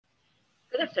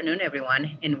afternoon,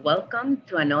 everyone, and welcome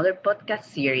to another podcast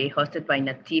series hosted by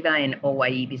Nativa and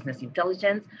OIE Business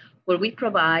Intelligence, where we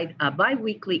provide a bi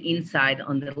weekly insight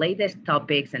on the latest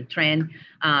topics and trends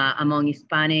among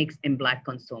Hispanics and Black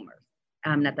consumers.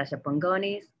 I'm Natasha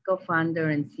Pongonis, co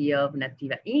founder and CEO of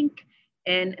Nativa Inc.,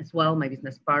 and as well, my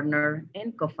business partner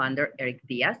and co founder, Eric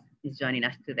Diaz, is joining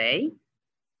us today.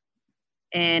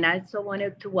 And I also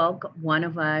wanted to welcome one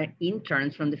of our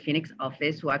interns from the Phoenix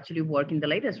office who actually worked in the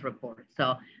latest report.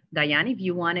 So Diane, if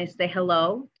you want to say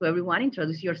hello to everyone,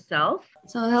 introduce yourself.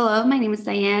 So hello, my name is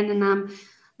Diane and I'm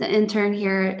the intern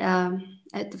here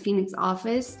at the Phoenix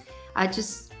office. I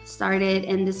just started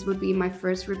and this would be my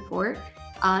first report.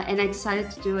 And I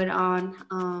decided to do it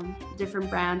on different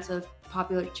brands of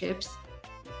popular chips.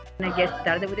 And I get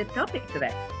started with the topic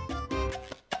today.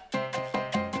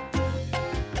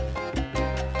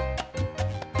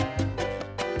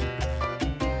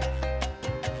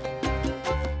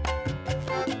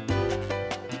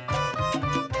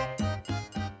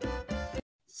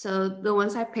 So the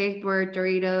ones I picked were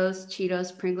Doritos,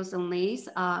 Cheetos, Pringles, and Lay's.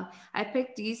 I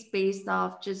picked these based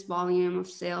off just volume of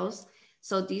sales.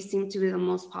 So these seem to be the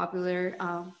most popular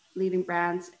leading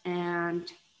brands.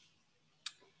 And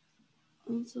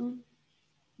also,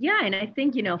 yeah, and I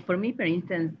think, for me, for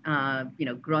instance,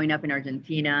 growing up in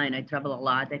Argentina and I travel a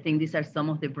lot, I think these are some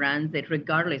of the brands that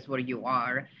regardless where you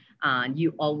are,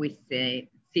 you always see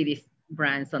these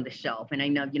brands on the shelf. And I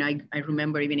know, I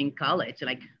remember even in college,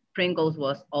 like Pringles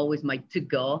was always my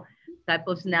to-go type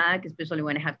of snack, especially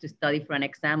when I have to study for an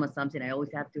exam or something. I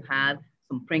always have to have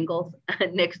some Pringles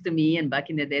next to me. And back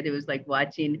in the day, it was like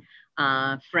watching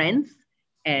Friends,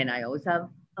 and I always have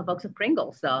a box of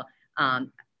Pringles. So I'm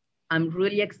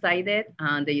really excited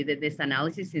that you did this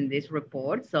analysis in this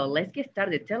report. So let's get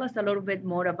started. Tell us a little bit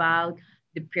more about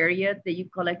the period that you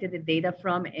collected the data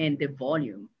from and the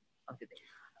volume of the data.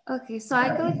 Okay, so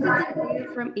I collected the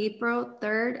data from April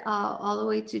 3rd all the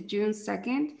way to June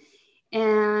 2nd.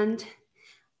 And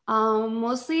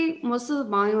most of the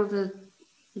volume of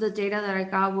the data that I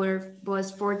got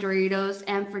was for Doritos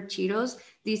and for Cheetos.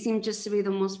 These seem just to be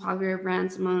the most popular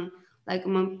brands among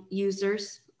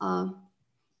users. And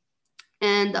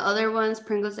the other ones,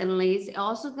 Pringles and Lay's, it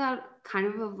also got kind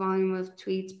of a volume of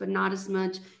tweets, but not as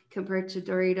much compared to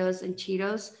Doritos and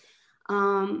Cheetos.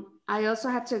 I also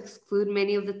had to exclude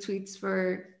many of the tweets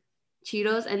for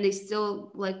Cheetos, and they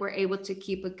still were able to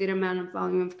keep a good amount of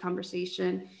volume of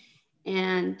conversation.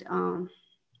 And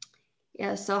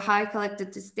so how I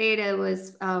collected this data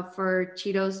was for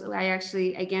Cheetos.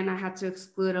 I had to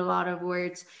exclude a lot of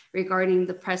words regarding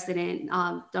the president,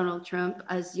 Donald Trump.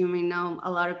 As you may know,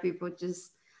 a lot of people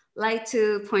just like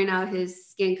to point out his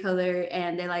skin color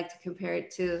and they like to compare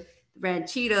it to the brand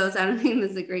Cheetos. I don't think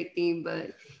that's a great theme,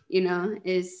 but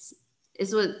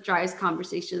is what drives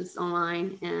conversations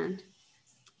online. And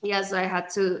so I had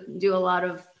to do a lot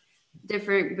of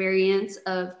different variants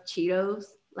of Cheetos,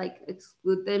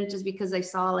 exclude them just because I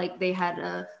saw they had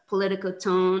a political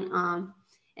tone,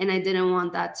 and I didn't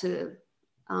want that to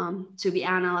be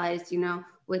analyzed,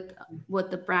 with what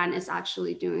the brand is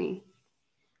actually doing.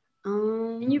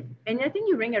 And I think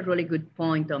you bring a really good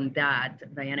point on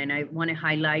that, Diana, and I want to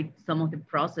highlight some of the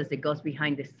process that goes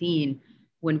behind the scene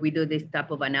when we do this type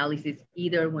of analysis,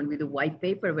 either when we do white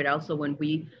paper, but also when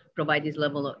we provide this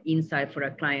level of insight for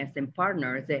our clients and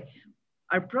partners.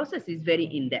 Our process is very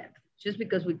in-depth. Just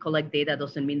because we collect data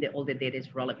doesn't mean that all the data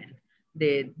is relevant.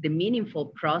 The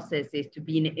meaningful process is to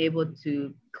being able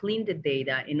to clean the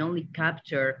data and only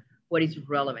capture what is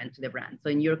relevant to the brand.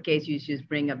 So in your case, you just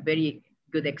bring a very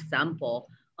good example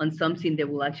on something that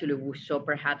will show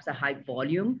perhaps a high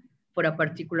volume for a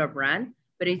particular brand,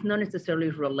 but it's not necessarily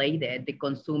related. The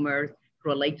consumers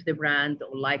relate to the brand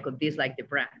or like or dislike the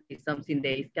brand. It's something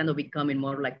that is kind of becoming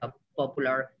more like a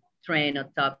popular trend or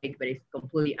topic, but it's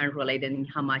completely unrelated in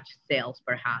how much sales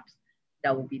perhaps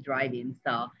that will be driving.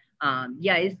 So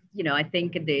I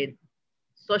think the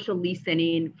social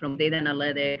listening from data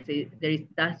analytics,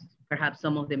 that's perhaps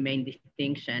some of the main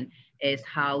distinction is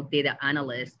how data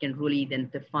analysts can really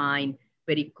identify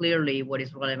very clearly what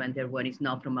is relevant and what is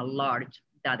not from a large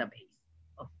database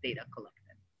of data collected.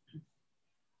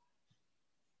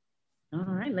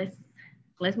 All right,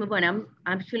 let's move on. I'm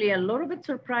actually a little bit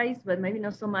surprised, but maybe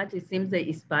not so much. It seems that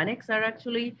Hispanics are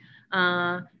actually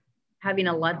having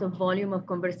a lot of volume of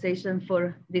conversation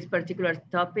for this particular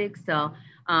topic. So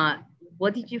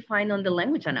what did you find on the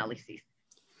language analysis?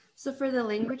 So for the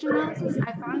language analysis,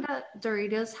 I found that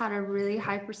Doritos had a really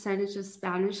high percentage of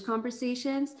Spanish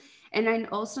conversations. And I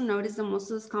also noticed that most of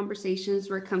those conversations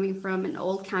were coming from an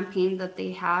old campaign that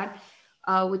they had,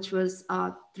 which was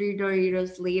 3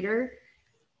 Doritos later.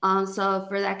 So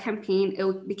for that campaign,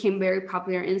 it became very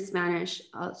popular in Spanish.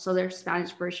 So their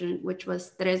Spanish version, which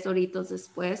was Tres Doritos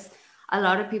Después, a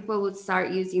lot of people would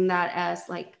start using that as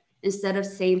like, instead of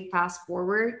saying fast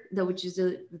forward, they would use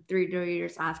the three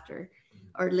Doritos after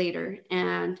or later.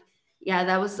 And yeah,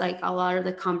 that was like a lot of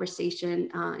the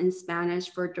conversation in Spanish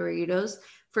for Doritos.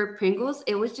 For Pringles,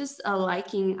 it was just a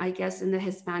liking, I guess, in the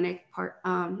Hispanic part,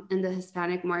 in the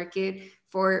Hispanic market,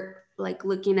 for like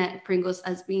looking at Pringles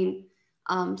as being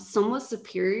somewhat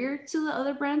superior to the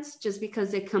other brands, just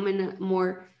because they come in a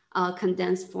more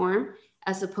condensed form,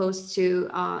 as opposed to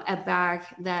a bag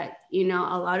that, you know,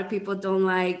 a lot of people don't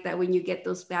like, that when you get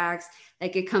those bags,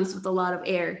 like it comes with a lot of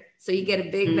air. So you get a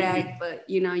big bag, but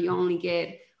you know, you only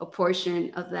get a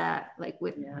portion of that, like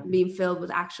with being filled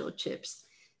with actual chips.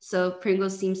 So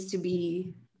Pringles seems to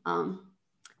be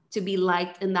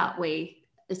liked in that way,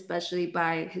 especially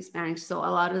by Hispanics. So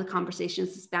a lot of the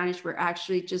conversations in Spanish were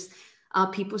actually just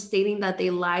people stating that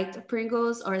they liked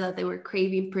Pringles, or that they were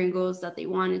craving Pringles, that they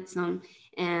wanted some.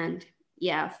 And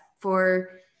yeah,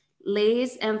 for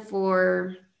Lay's and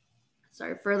for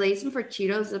Lay's and for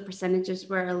Cheetos, the percentages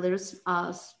were a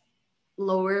little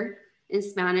lower in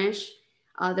Spanish.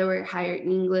 They were higher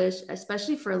in English,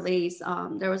 especially for Lay's.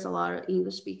 There was a lot of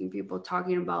English speaking people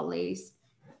talking about Lay's.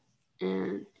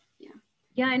 And yeah.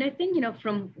 Yeah, and I think, you know,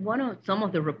 from some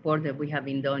of the reports that we have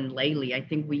been done lately, I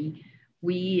think we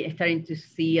are starting to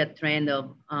see a trend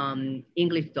of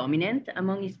English dominant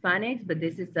among Hispanics, but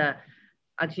this is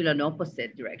actually an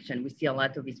opposite direction. We see a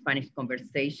lot of Spanish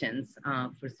conversations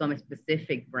for some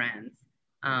specific brands.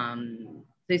 So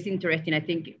it's interesting. I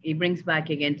think it brings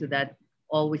back again to that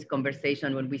always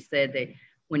conversation when we said that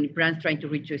when brands trying to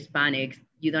reach Hispanics,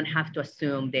 you don't have to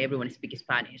assume that everyone speaks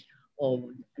Spanish or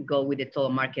go with the total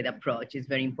market approach. It's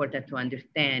very important to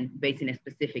understand, based in a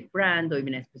specific brand or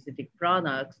even a specific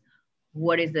products,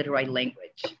 what is the right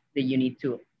language that you need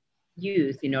to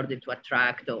use in order to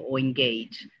attract or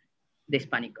engage the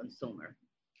Hispanic consumer.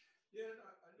 Yeah,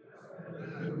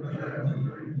 I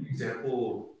noticed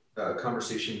example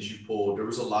conversations you pulled. There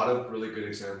was a lot of really good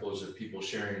examples of people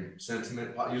sharing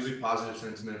sentiment, usually positive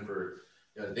sentiment for,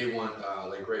 you know, they want,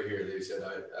 like right here, they said,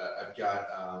 I've got,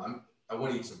 I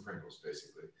want to eat some Pringles,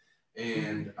 basically.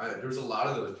 And there's a lot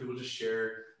of those people just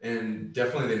share, and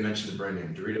definitely they mentioned the brand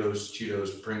name, Doritos,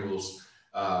 Cheetos, Pringles,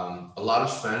 a lot of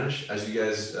Spanish, as you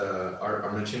guys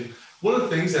are mentioning. One of the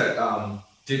things that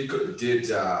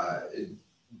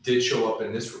did show up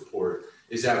in this report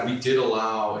is that we did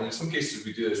allow, and in some cases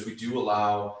we do this, we do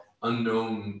allow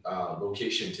unknown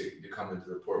location to come into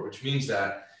the report, which means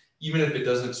that even if it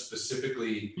doesn't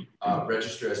specifically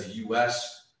register as a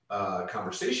US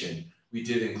conversation, we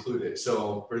did include it.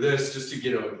 So for this, just to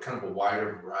get a kind of a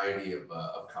wider variety of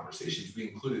conversations, we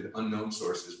included unknown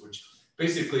sources, which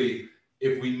basically,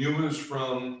 if we knew it was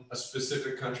from a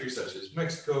specific country such as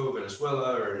Mexico,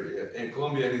 Venezuela, or and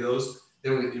Colombia, any of those,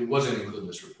 then it wasn't included in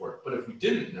this report. But if we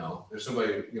didn't know, if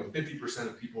somebody, 50%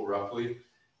 of people roughly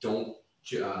don't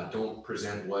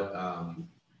present what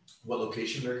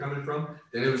location they're coming from,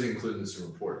 then it was included in this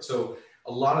report. So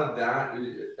a lot of that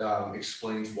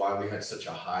explains why we had such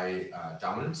a high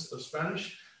dominance of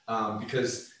Spanish,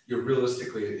 because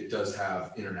realistically, it does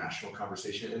have international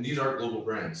conversation, and these are global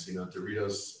brands.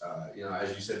 Doritos.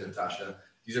 As you said, Natasha,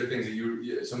 these are things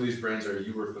that some of these brands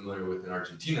you were familiar with in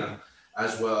Argentina,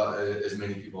 as well as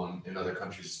many people in other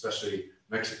countries, especially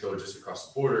Mexico, just across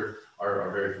the border,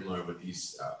 are very familiar with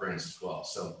these brands as well.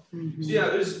 So yeah,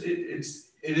 it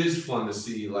is fun to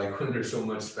see, like, when there's so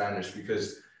much Spanish,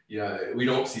 because we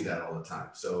don't see that all the time.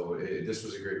 So this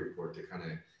was a great report to kind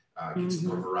of get some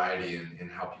more variety in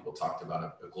how people talked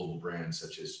about a global brand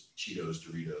such as Cheetos,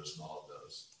 Doritos, and all of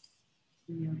those.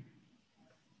 Yeah.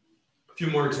 A few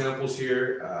more examples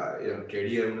here.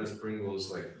 Quería unas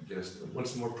Pringles, like, want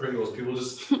some more Pringles. People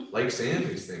just like saying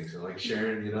these things and like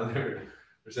sharing, they're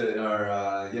saying,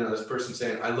 or this person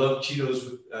saying, I love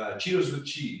Cheetos with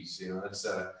cheese.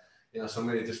 That's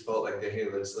somebody just felt like hey,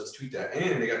 let's tweet that,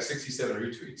 and they got 67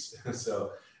 retweets.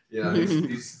 So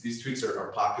these tweets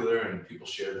are popular and people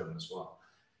share them as well.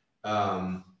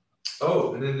 And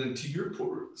then to your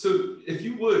point, so if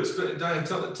you would, Diane,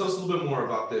 tell us a little bit more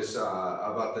about this,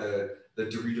 about the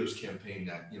Doritos campaign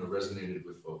that resonated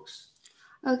with folks.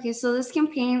 Okay, so this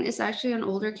campaign is actually an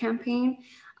older campaign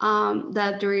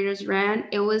that Doritos ran.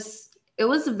 It was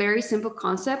a very simple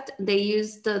concept. They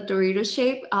used the Dorito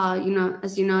shape, as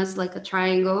you know, it's like a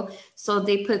triangle. So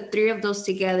they put 3 of those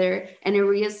together, and it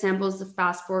reassembles the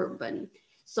fast forward button.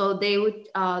 So they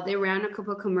ran a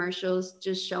couple of commercials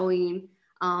just showing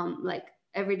like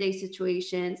everyday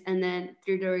situations, and then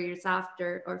 3 Doritos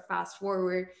after, or fast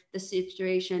forward, the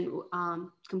situation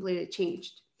completely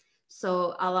changed.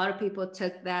 So a lot of people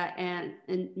took that and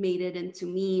made it into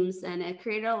memes, and it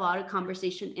created a lot of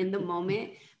conversation in the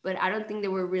moment, but I don't think they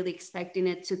were really expecting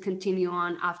it to continue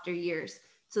on after years,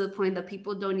 to the point that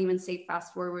people don't even say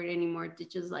fast forward anymore, to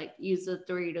just like use the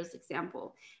Doritos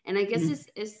example. And I guess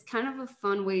it's kind of a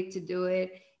fun way to do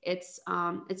it. It's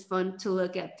fun to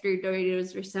look at three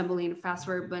Doritos resembling a fast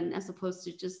forward button as opposed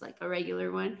to just like a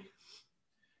regular one.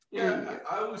 Yeah,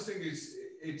 I always think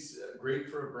it's great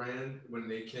for a brand when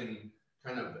they can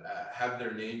kind of have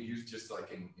their name used just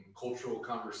like in cultural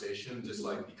conversation, just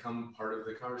like become part of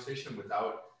the conversation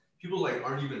without people like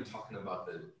aren't even talking about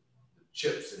the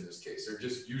chips in this case. They're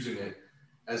just using it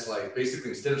as like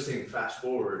basically instead of saying fast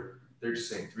forward, they're just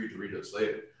saying 3 Doritos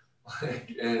later.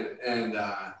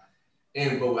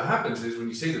 But what happens is when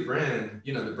you say the brand,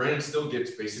 you know, the brand still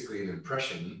gets basically an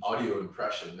impression, audio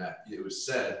impression that it was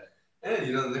said. And,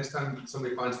 you know, the next time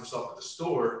somebody finds themselves at the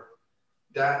store,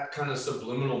 that kind of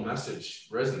subliminal message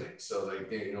resonates. So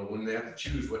like, you know, when they have to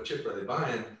choose what chip are they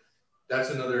buying, that's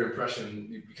another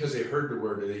impression because they heard the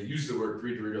word or they used the word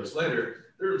 3 Doritos later,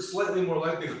 they're slightly more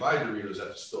likely to buy Doritos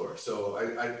at the store. So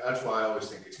that's why I always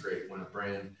think it's great when a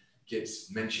brand gets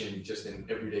mentioned just in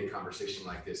everyday conversation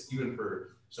like this, even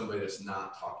for somebody that's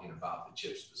not talking about the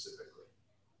chip specifically.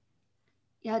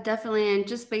 Yeah, definitely. And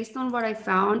just based on what I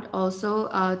found, also,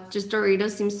 just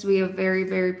Doritos seems to be a very,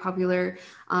 very popular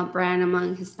brand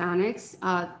among Hispanics.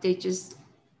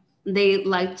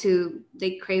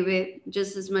 They crave it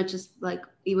just as much as like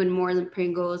even more than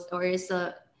Pringles, or it's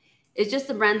just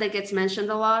a brand that gets mentioned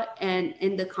a lot. And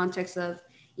in the context of,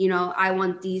 you know, I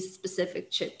want these specific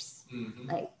chips.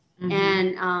 Like,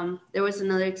 and there was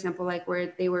another example like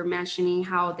where they were mentioning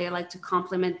how they like to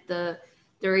complement the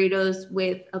Doritos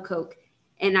with a Coke.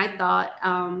 And I thought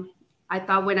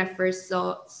when I first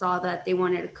saw that they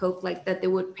wanted a Coke, like that they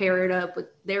would pair it up with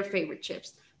their favorite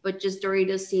chips. But just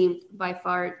Doritos seemed by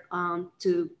far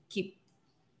to keep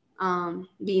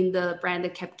being the brand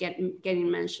that kept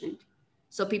getting mentioned.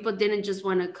 So people didn't just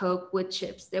want a Coke with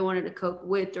chips; they wanted a Coke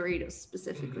with Doritos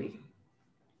specifically.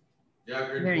 Yeah,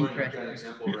 great Very point. I've got an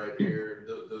example right here.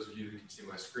 Those of you who can see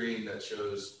my screen that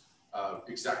shows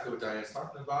exactly what Diane's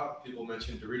talking about. People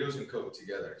mentioned Doritos and Coke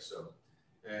together. So.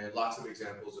 And lots of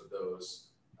examples of those.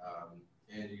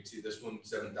 And you can see this one,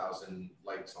 7,000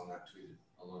 likes on that tweet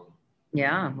alone.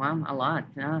 Yeah, wow, a lot.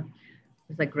 Yeah,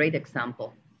 it's a great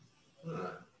example. So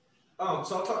I'll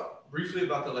talk briefly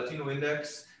about the Latino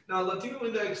Index. Now, Latino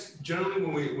Index, generally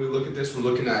when we look at this, we're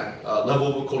looking at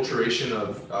level of acculturation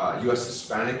of U.S.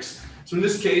 Hispanics. So in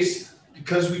this case,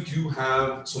 because we do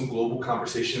have some global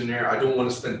conversation in there, I don't want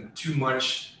to spend too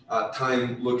much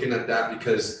time looking at that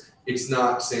because it's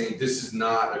not saying this is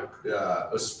not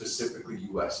a specifically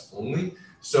U.S. only.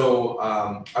 So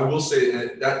I will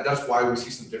say that's why we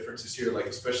see some differences here. Like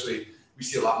especially we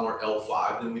see a lot more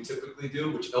L5 than we typically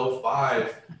do. Which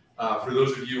L5, for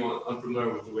those of you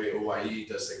unfamiliar with the way OIE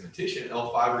does segmentation,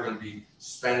 L5 are going to be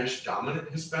Spanish dominant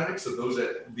Hispanics. So those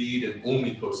that lead and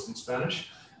only post in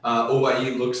Spanish.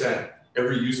 OIE looks at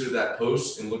every user that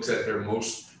posts and looks at their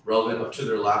most relevant up to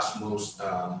their last most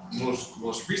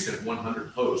recent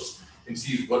 100 posts and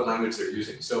sees what language they're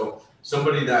using. So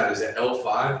somebody that is at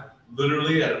L5,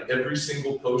 literally at every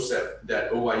single post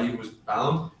that OIE was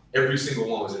found, every single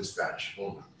one was in Spanish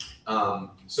only.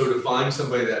 So to find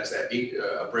somebody that's at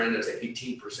a brand that's at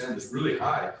 18% is really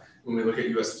high when we look at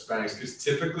US Hispanics, because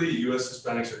typically US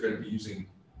Hispanics are going to be using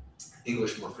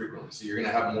English more frequently. So you're going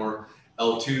to have more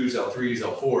L2s, L3s,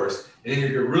 L4s, and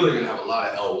then you're really going to have a lot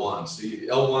of L1s. So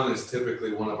L1 is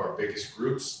typically one of our biggest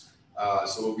groups.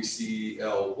 So what we see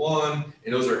L1,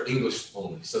 and those are English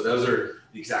only. So those are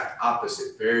the exact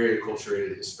opposite, very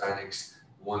acculturated Hispanics,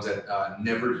 ones that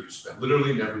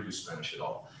literally never use Spanish at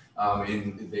all.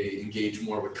 And they engage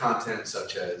more with content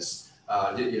such as,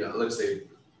 let's say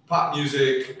pop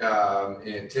music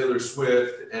and Taylor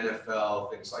Swift, NFL,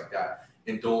 things like that,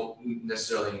 and don't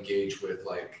necessarily engage with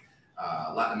like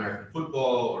Latin American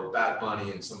football or Bad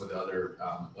Bunny and some of the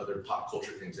other pop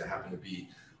culture things that happen to be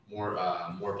more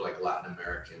of like Latin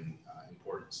American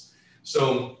importance.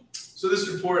 So this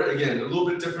report, again, a little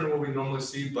bit different than what we normally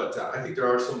see, but I think there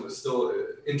are some still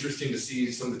interesting to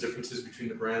see some of the differences between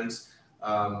the brands.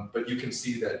 But you can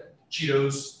see that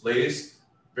Cheetos, Lay's,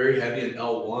 very heavy in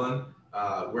L1,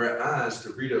 whereas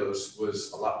Doritos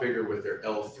was a lot bigger with their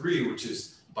L3, which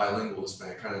is bilingual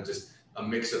Hispanic, kind of just a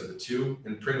mix of the two.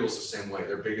 And Pringles the same way.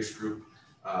 Their biggest group,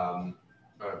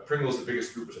 Pringles, the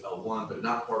biggest group was L1, but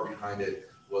not far behind it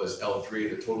was L3.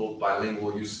 The total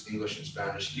bilingual use English and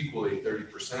Spanish equally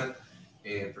 30%,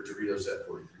 and for Doritos at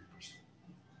 43%.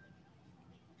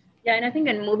 Yeah, and I think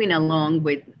in moving along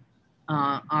with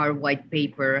our white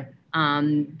paper,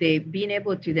 They being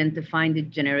able to identify the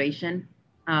generation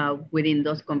within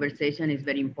those conversations is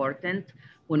very important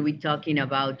when we're talking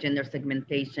about gender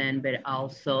segmentation, but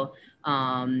also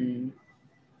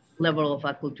level of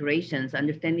acculturations,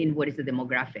 understanding what is the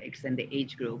demographics and the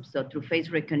age group. So through face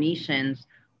recognitions,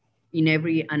 in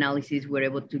every analysis, we're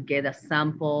able to get a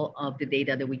sample of the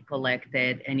data that we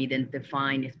collected and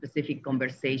identifying specific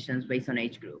conversations based on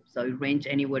age group. So it range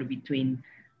anywhere between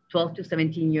 12 to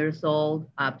 17 years old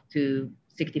up to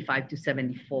 65 to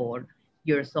 74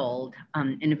 years old.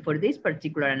 And for this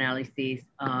particular analysis,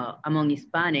 among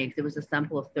Hispanics, there was a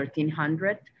sample of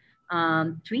 1,300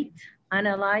 tweets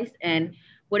analyzed. And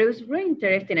what was really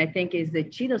interesting, I think, is the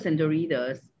Cheetos and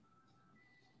Doritos,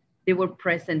 they were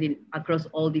present in across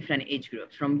all different age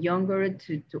groups, from younger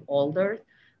to older.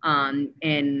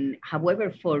 And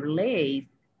however, for Lay's,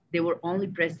 they were only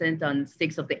present on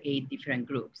 6 of the 8 different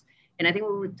groups. And I think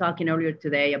we were talking earlier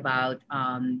today about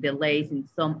the Lay's in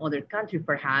some other countries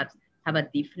perhaps have a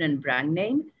different brand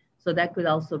name. So that could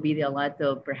also be a lot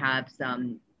of perhaps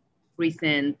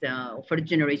recent first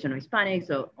generation of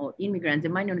Hispanics or immigrants. They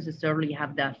might not necessarily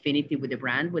have the affinity with the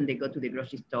brand when they go to the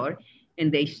grocery store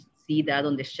and they see that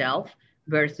on the shelf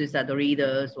versus a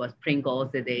Doritos or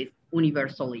Pringles that is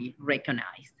universally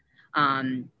recognized.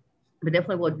 But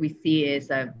definitely what we see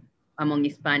is among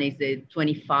Hispanics, the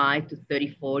 25 to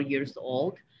 34 years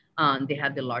old, they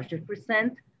have the largest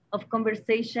percent of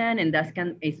conversation, and that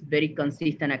is very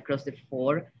consistent across the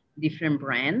 4 different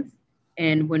brands.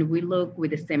 And when we look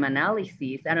with the same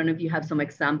analysis, I don't know if you have some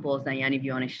examples, Diane, if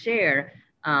you want to share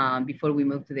before we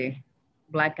move to the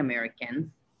Black Americans.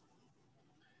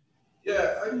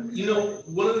 Yeah,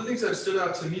 one of the things that stood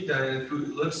out to me, Diane,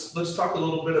 let's talk a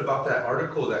little bit about that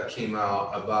article that came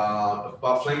out about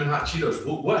Flamin' Hot Cheetos.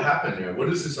 What happened there? What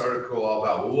is this article all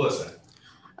about? What was it?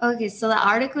 Okay, so the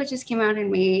article just came out in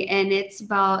May, and it's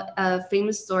about a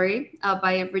famous story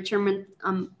by Richard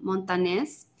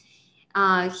Montañez.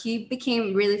 He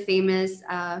became really famous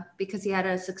because he had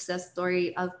a success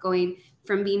story of going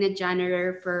from being a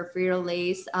janitor for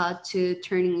Frito-Lay's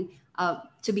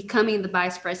to becoming the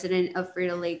vice president of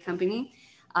Frito-Lay company.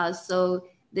 So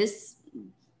this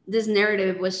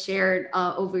narrative was shared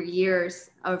over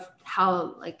years of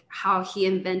how he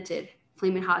invented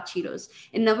Flamin' Hot Cheetos,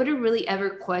 and nobody really ever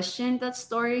questioned that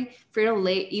story.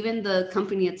 Frito-Lay, even the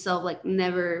company itself,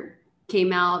 never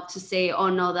came out to say, "Oh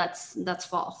no, that's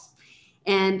false."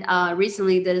 And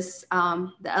recently, the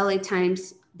LA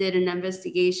Times did an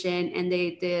investigation, and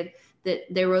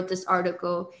they wrote this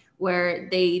article where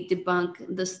they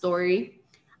debunk the story.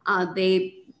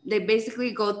 They basically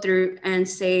go through and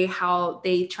say how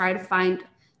they try to find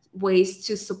ways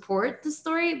to support the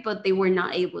story, but they were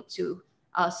not able to.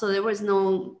 So there was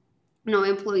no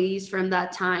employees from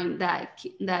that time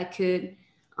that could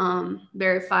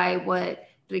verify what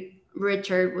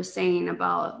Richard was saying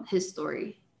about his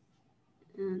story.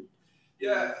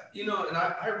 Yeah, and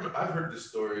I've heard this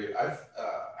story. I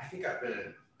think I've been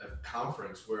at a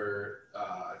conference where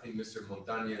I think Mr.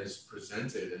 Montañez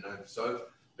presented, and I've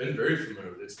been very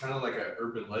familiar with it. It's kind of like an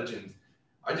urban legend.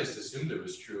 I just assumed it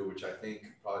was true, which I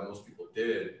think probably most people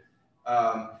did.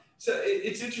 So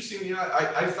it's interesting.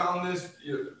 I found this.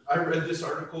 I read this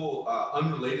article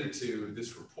unrelated to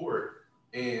this report,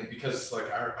 and because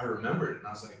I remembered it, and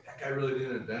I was like, that guy really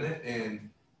didn't invent it, and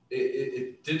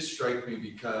it did strike me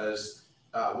because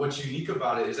what's unique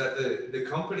about it is that the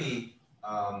company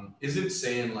isn't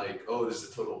saying oh, this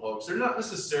is a total hoax. They're not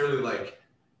necessarily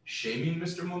shaming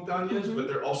Mr. Montañez, but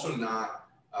they're also not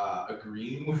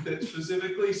agreeing with it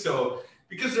specifically. So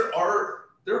because there are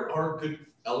good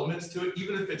elements to it,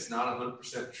 even if it's not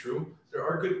 100% true, there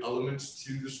are good elements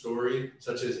to the story,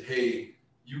 such as, hey,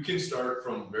 you can start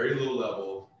from very low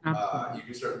level. You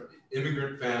can start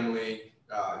immigrant family.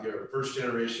 You're a first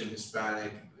generation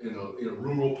Hispanic in a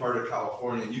rural part of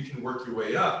California. You can work your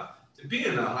way up to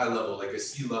being a high level, like a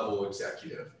C-level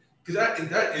executive. Because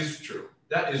that is true.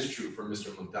 That is true for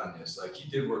Mr. Montañez. He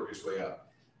did work his way up.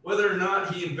 Whether or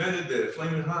not he invented the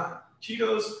Flamin' Hot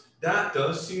Cheetos, that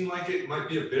does seem like it might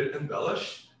be a bit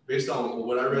embellished. Based on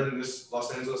what I read in this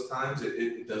Los Angeles Times,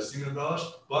 it does seem embellished.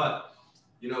 But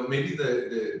maybe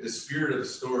the spirit of the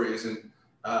story isn't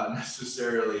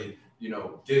necessarily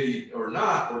did he or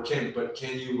not, or can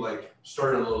you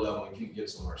start on a low level and can you get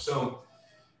somewhere? So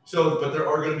but there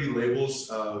are going to be labels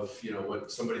of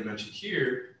what somebody mentioned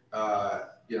here.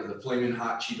 The Flamin'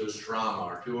 Hot Cheetos drama,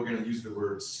 or people are going to use the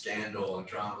word scandal and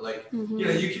drama.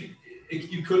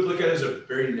 You could look at it as a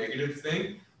very negative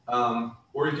thing,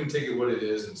 or you can take it what it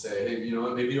is and say, hey,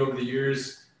 maybe over the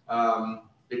years,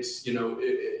 it's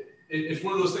it's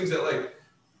one of those things that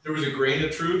there was a grain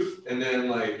of truth, and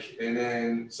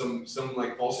then some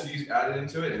like falsities added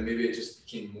into it, and maybe it just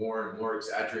became more and more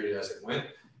exaggerated as it went.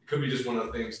 It could be just one of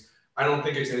the things. I don't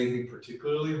think it's anything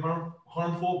particularly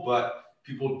harmful, but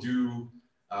people do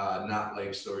not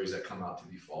like stories that come out to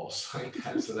be false like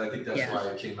that. So I think that's why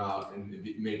it came out and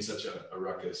it made such a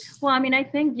ruckus. Well, I mean, I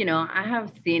think, I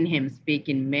have seen him speak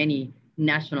in many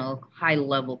national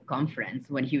high-level conference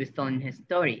when he was telling his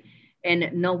story. And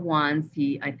not once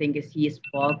I think he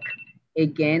spoke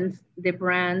against the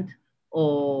brand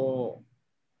or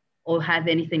had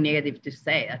anything negative to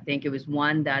say. I think it was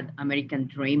one that American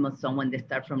dream of someone that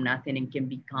starts from nothing and can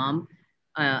become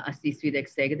a C-suite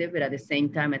executive. But at the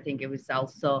same time, I think it was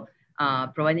also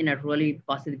providing a really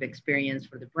positive experience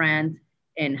for the brand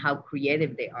and how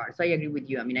creative they are. So I agree with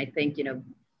you. I mean, I think,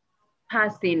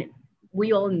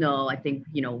 we all know, I think,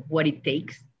 what it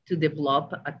takes to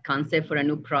develop a concept for a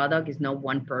new product is not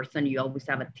one person. You always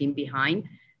have a team behind,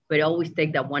 but it always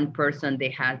take that one person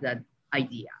that has that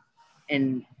idea.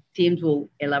 And teams will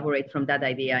elaborate from that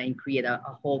idea and create a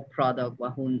whole product, a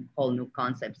whole new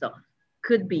concept. So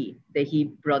could be that he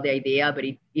brought the idea, but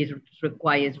it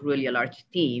requires really a large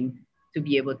team to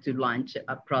be able to launch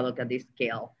a product at this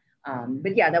scale.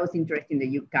 But yeah, that was interesting that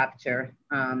you capture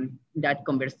that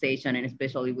conversation, and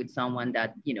especially with someone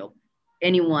that,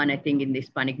 anyone I think in the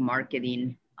Hispanic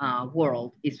marketing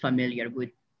world is familiar with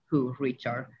who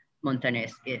Richard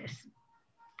Montañez is.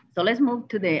 So let's move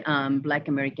to the Black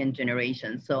American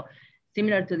generation. So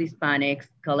similar to the Hispanics,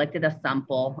 collected a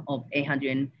sample of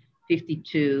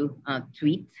 852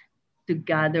 tweets to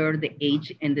gather the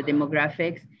age and the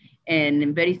demographics.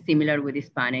 And very similar with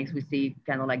Hispanics, we see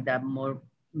kind of like that more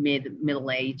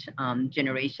middle-age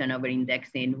generation over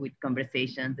indexing with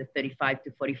conversations, the 35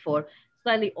 to 44,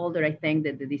 slightly older, I think,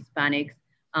 than the Hispanics,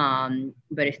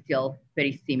 but still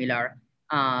very similar.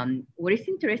 What is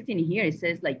interesting here, it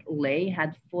says like Lay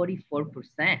had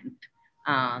 44%.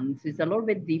 So it's a little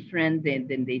bit different than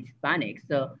the Hispanics.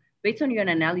 So based on your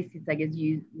analysis, I guess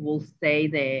you will say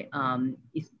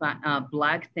that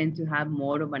Blacks tend to have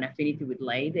more of an affinity with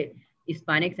Lay, the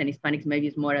Hispanics maybe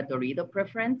is more a Dorito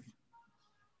preference.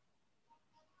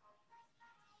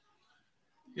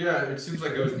 Yeah, it seems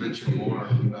like it was mentioned more.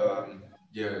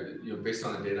 Based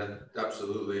on the data,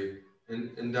 absolutely.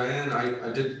 And Diane,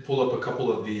 I did pull up a couple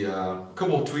of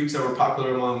tweets that were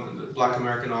popular among the Black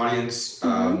American audience.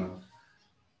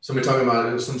 Somebody talking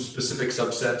about some specific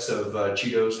subsets of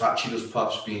Cheetos, hot Cheetos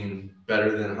Puffs being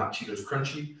better than hot Cheetos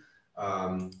Crunchy.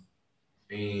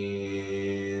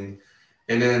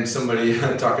 And then somebody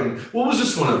talking, what was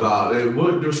this one about? There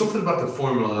was something about the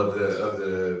formula of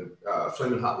the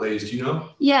Flamin' Hot Lays. Do you know?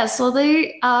 Yeah, so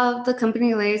they, the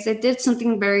company Lay's, they did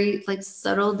something very like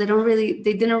subtle. They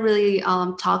didn't really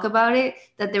talk about it,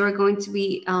 that they were going to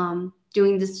be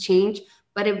doing this change,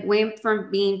 but it went from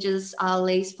being just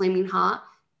Lay's Flaming Hot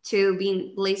to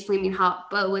being Lay's Flaming Hot,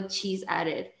 but with cheese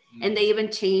added. And they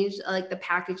even changed like the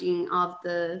packaging of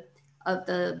the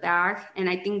bag. And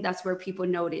I think that's where people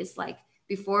noticed, like,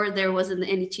 before there wasn't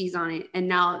any cheese on it, and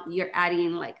now you're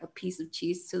adding like a piece of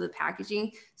cheese to the packaging.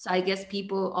 So I guess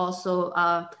people also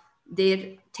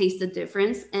did taste the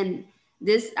difference, and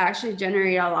this actually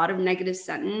generated a lot of negative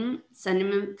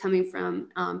sentiment coming from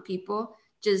people.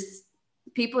 Just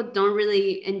people don't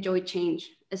really enjoy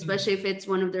change, especially if it's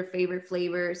one of their favorite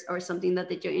flavors or something that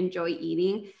they enjoy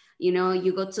eating. You know,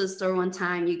 you go to the store one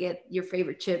time, you get your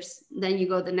favorite chips, then you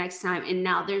go the next time, and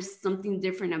now there's something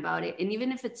different about it. And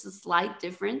even if it's a slight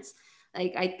difference,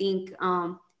 like I think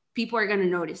people are gonna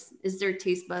notice. It's their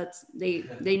taste buds.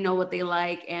 They know what they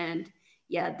like, and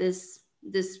yeah, this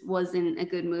wasn't a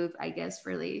good move, I guess,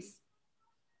 for Lay's.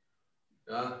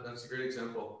 That's a great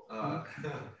example.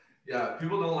 Yeah,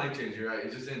 people don't like change, right?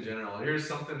 It's just in general. Here's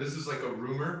something. This is like a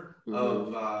rumor of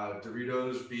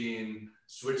Doritos being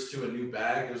switched to a new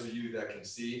bag. Those of you that can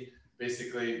see,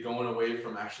 basically going away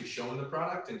from actually showing the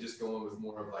product and just going with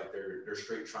more of like their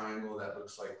straight triangle that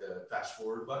looks like the fast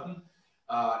forward button.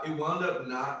 It wound up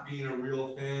not being a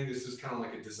real thing. This is kind of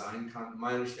like a design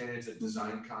my understanding, it's a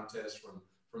design contest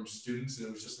from students, and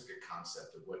it was just like a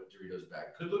concept of what Doritos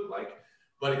bag could look like.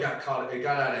 But it got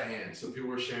out of hand. So people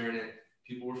were sharing it.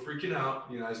 People were freaking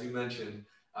out, as you mentioned,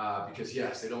 because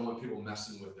yes, they don't want people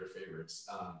messing with their favorites.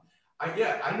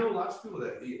 I know lots of people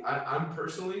that eat. I'm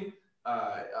personally,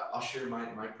 I'll share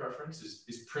my preference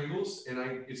is Pringles, and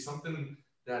it's something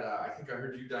that I think I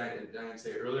heard you Diane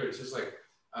say earlier. It's just like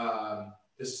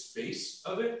the space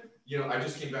of it. I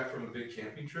just came back from a big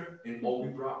camping trip, and all we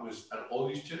brought was, out of all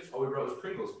these chips, all we brought was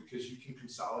Pringles, because you can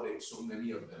consolidate so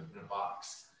many of them in a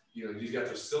box. You've got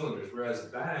those cylinders, whereas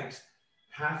bags,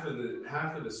 half of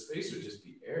the space would just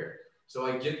be air. So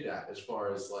I get that as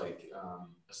far as like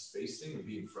a space thing and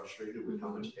being frustrated with how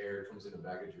much air comes in a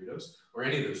bag of Doritos or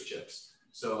any of those chips.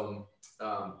 So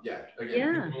yeah,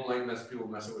 again, people don't like people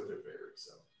messing with their favorites.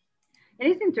 So. And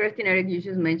it's interesting, Eric, you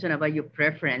just mentioned about your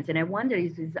preference. And I wonder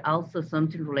if it's also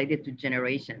something related to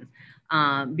generations.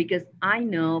 Because I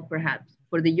know perhaps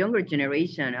for the younger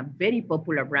generation, a very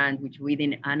popular brand, which we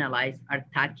didn't analyze, are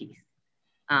Takis.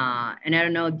 And I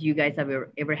don't know if you guys have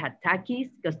ever had Takis,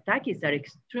 because Takis are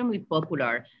extremely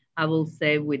popular, I will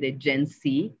say, with the Gen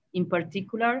Z in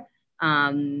particular.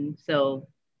 So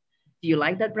do you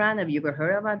like that brand? Have you ever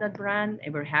heard about that brand?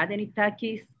 Ever had any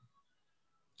Takis?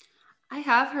 I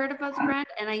have heard about the brand,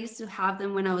 and I used to have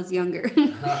them when I was younger.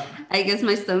 I guess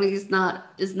my stomach is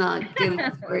not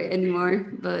good for it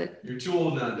anymore. But you're too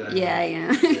old now, Dad. Yeah, I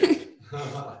am.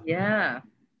 Yeah.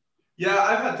 Yeah,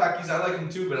 I've had Takis. I like them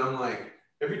too, but I'm like,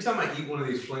 every time I eat one of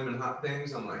these flaming hot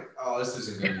things, I'm like, oh, this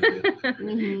isn't gonna be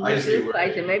good. I just get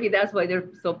worried. Maybe that's why they're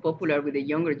so popular with the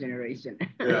younger generation.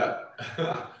 Yeah.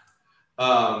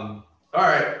 All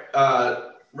right.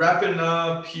 Wrapping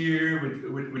up here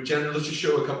with gender, let's just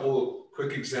show a couple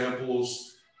quick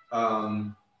examples. I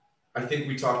think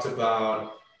we talked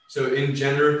about, so in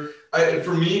gender,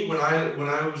 for me, when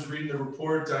I was reading the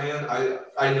report, Diane,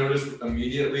 I noticed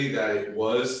immediately that it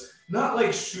was not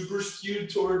like super skewed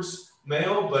towards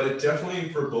male, but it definitely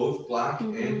for both Black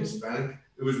and Hispanic,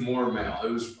 it was more male.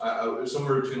 It was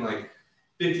somewhere between like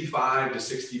 55 to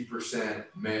 60%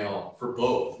 male for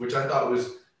both, which I thought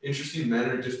was interesting. Men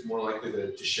are just more likely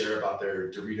to share about their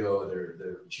Dorito,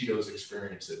 their Cheetos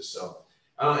experiences. So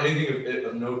anything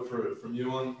of note from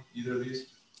you on either of these?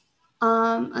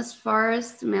 As far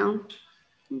as the male.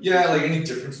 Yeah, like any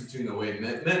difference between the way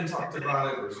men talked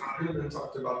about it versus women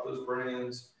talked about those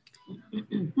brands?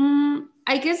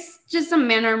 I guess just the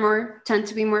men tend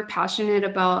to be more passionate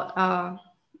about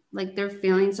like their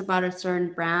feelings about a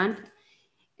certain brand.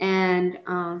 And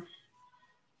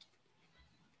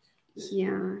yeah.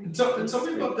 And tell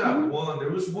me about that one.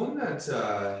 There was one that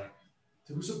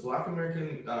there was a Black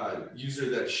American user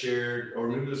that shared, or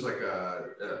maybe it was like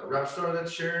a rap star that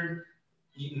shared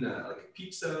eating like a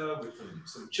pizza with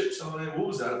some chips on it. What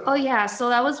was that about? Oh yeah, so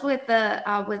that was with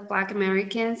Black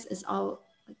Americans. It's all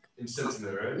like in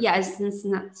sentiment, right? Yeah,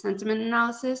 it's sentiment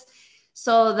analysis.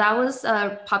 So that was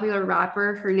a popular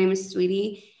rapper. Her name is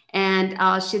Sweetie. And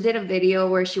she did a video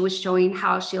where she was showing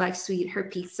how she likes to eat her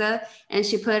pizza. And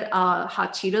she put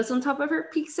hot Cheetos on top of her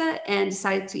pizza and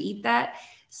decided to eat that.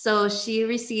 So she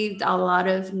received a lot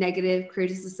of negative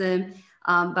criticism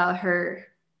about her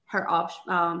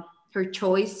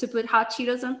choice to put hot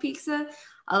Cheetos on pizza.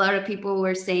 A lot of people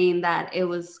were saying that it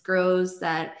was gross,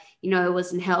 that it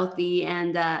wasn't healthy,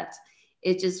 and that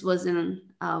it just wasn't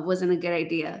a good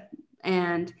idea.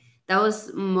 And that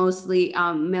was mostly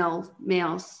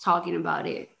males talking about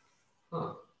it.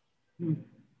 Huh.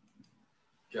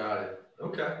 Got it.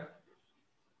 Okay.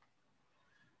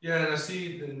 Yeah, and I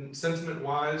see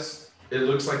sentiment-wise, it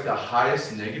looks like the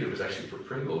highest negative is actually for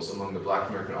Pringles among the Black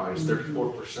American audience,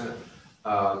 34%.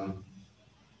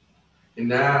 In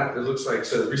that, it looks like,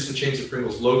 so the recent change of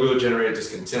Pringles logo generated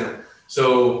discontent.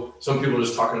 So some people are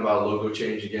just talking about a logo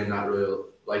change, again, not really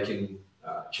liking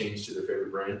change to their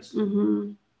favorite brands.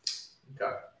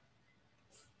 Okay.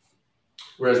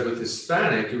 Whereas with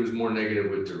Hispanic, it was more negative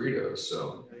with Doritos.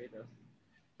 So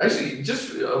actually,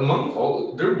 just among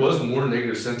all, there was more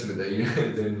negative sentiment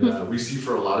than we see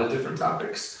for a lot of different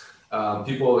topics.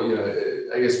 People,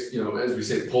 I guess, as we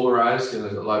say, polarized.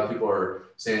 A lot of people are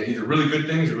saying either really good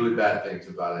things or really bad things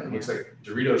about it. It looks like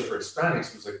Doritos for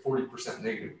Hispanics was like 40%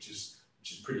 negative, which is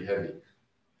pretty heavy.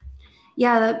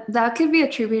 Yeah, that could be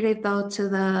attributed though to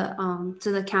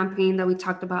the campaign that we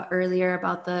talked about earlier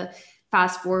about the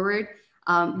fast forward,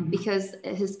 because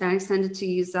Hispanics tended to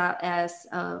use that as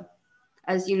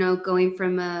going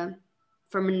from a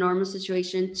normal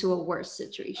situation to a worse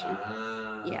situation.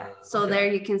 Yeah. So okay. There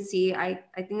you can see, I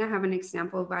think I have an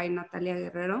example by Natalia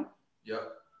Guerrero.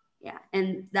 Yep. Yeah,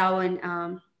 and that one,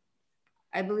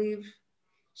 I believe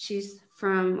she's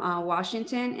from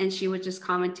Washington, and she was just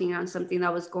commenting on something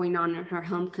that was going on in her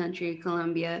home country,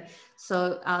 Colombia.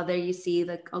 So there you see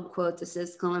the quote that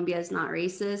says Colombia is not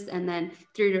racist, and then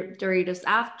 3 Doritos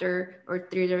after, or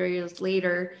 3 Doritos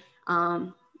later,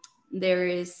 there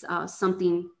is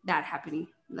something bad happening.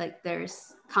 Like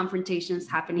there's confrontations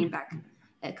happening back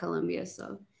at Colombia.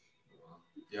 So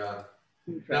yeah,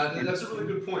 that's a really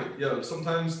good point. Yeah,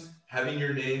 sometimes having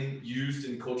your name used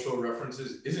in cultural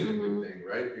references isn't a good thing,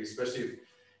 right? Especially if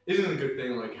isn't a good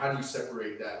thing. Like, how do you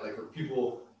separate that? Like, for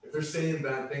people, if they're saying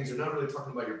bad things, they're not really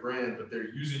talking about your brand, but they're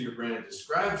using your brand to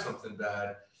describe something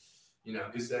bad.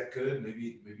 is that good?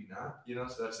 Maybe not.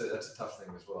 So that's a tough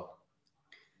thing as well.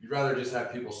 You'd rather just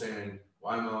have people saying,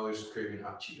 "Why am I always craving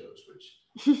hot Cheetos?" Which,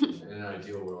 in an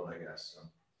ideal world, I guess. So.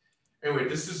 Anyway,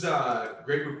 this is a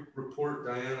great report,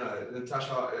 Diana.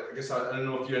 Natasha, I guess I don't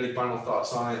know if you had any final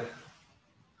thoughts on it.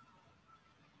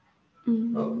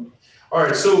 Oh. All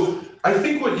right, so I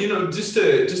think just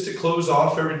to close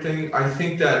off everything, I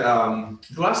think that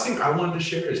the last thing I wanted to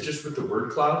share is just with the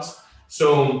word clouds.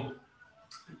 So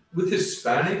with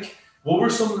Hispanic, what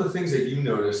were some of the things that you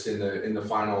noticed in the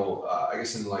final? I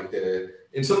guess in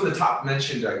some of the top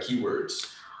mentioned keywords.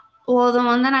 Well, the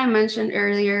one that I mentioned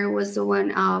earlier was the one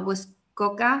was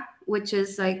Coca, which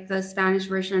is like the Spanish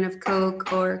version of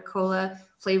Coke or cola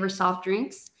flavor soft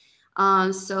drinks.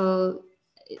 So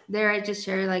there I just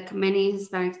share like many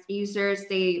Hispanic users,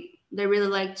 they really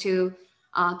like to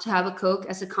have a Coke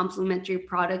as a complementary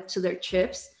product to their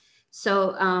chips.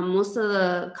 So most of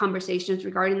the conversations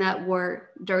regarding that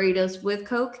were Doritos with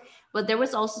Coke, but there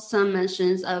was also some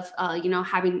mentions of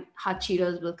having hot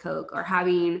Cheetos with Coke or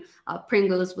having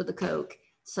Pringles with a Coke.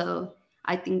 So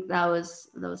I think that was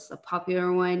a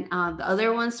popular one. The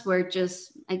other ones were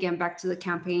just, again, back to the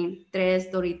campaign, tres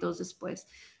Doritos después.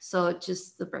 So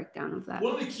just the breakdown of that.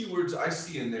 One of the keywords I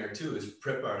see in there too is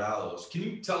preparados. Can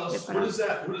you tell us what does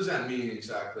that mean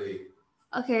exactly?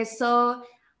 Okay, so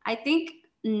I think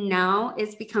now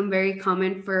it's become very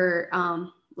common for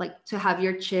like to have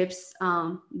your chips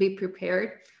be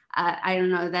prepared. I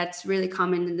don't know, that's really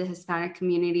common in the Hispanic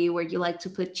community where you like to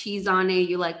put cheese on it,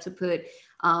 you like to put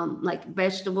like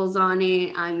vegetables on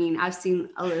it. I mean, I've seen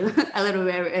a little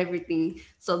bit of everything.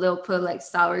 So they'll put like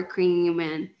sour cream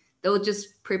and they'll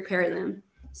just prepare them.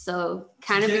 So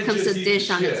kind of becomes a dish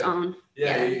on its own.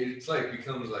 Yeah, it's like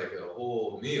becomes like a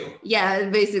whole meal. Yeah,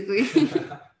 basically.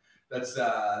 That's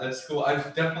cool.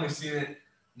 I've definitely seen it.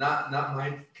 Not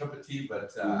my cup of tea,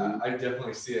 but I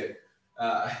definitely see it.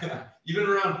 Even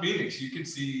around Phoenix, you can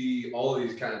see all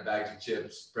these kind of bags of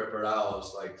chips,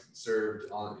 preparados, like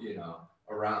served on,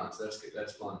 around. So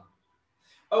that's fun.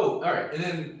 Oh, all right. And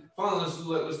then finally,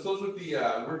 let's close with the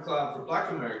word cloud for Black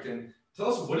American. Tell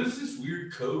us, what is this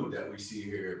weird code that we see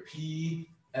here?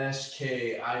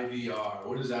 PSKIVR.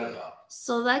 What is that about?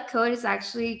 So that code is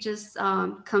actually just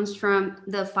comes from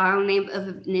the file name of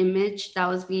an image that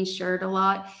was being shared a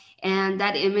lot. And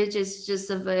that image is just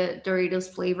of a Doritos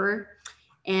flavor.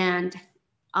 And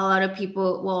a lot of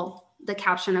people, well, the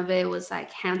caption of it was like,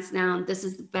 hands down, this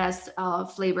is the best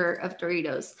flavor of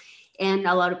Doritos. And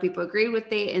a lot of people agreed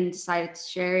with it and decided to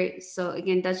share it. So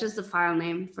again, that's just the file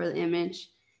name for the image.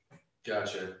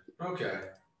 Gotcha. Okay.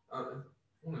 I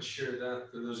want to share that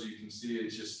for those of you who can see it.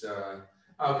 It's just,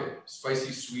 okay.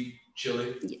 Spicy, sweet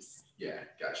chili. Yes. Yeah.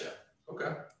 Gotcha.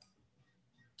 Okay.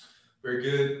 Very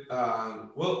good.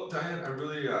 Well, Diane, I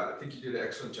really think you did an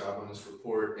excellent job on this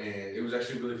report, and it was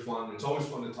actually really fun. It's always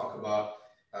fun to talk about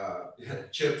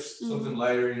chips, something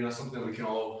lighter, something we can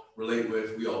all relate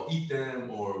with. We all eat them,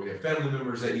 or we have family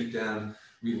members that eat them.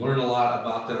 We learn a lot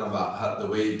about them, about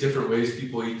different ways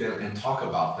people eat them, and talk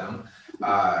about them.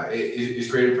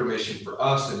 It's great information for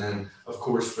us, and then, of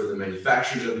course, for the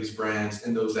manufacturers of these brands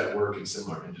and those that work in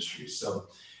similar industries. So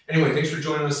anyway, thanks for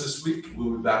joining us this week.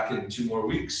 We'll be back in 2 more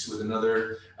weeks with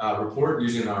another report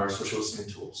using our social listening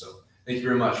tool. So thank you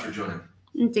very much for joining.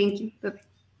 Thank you. Bye-bye.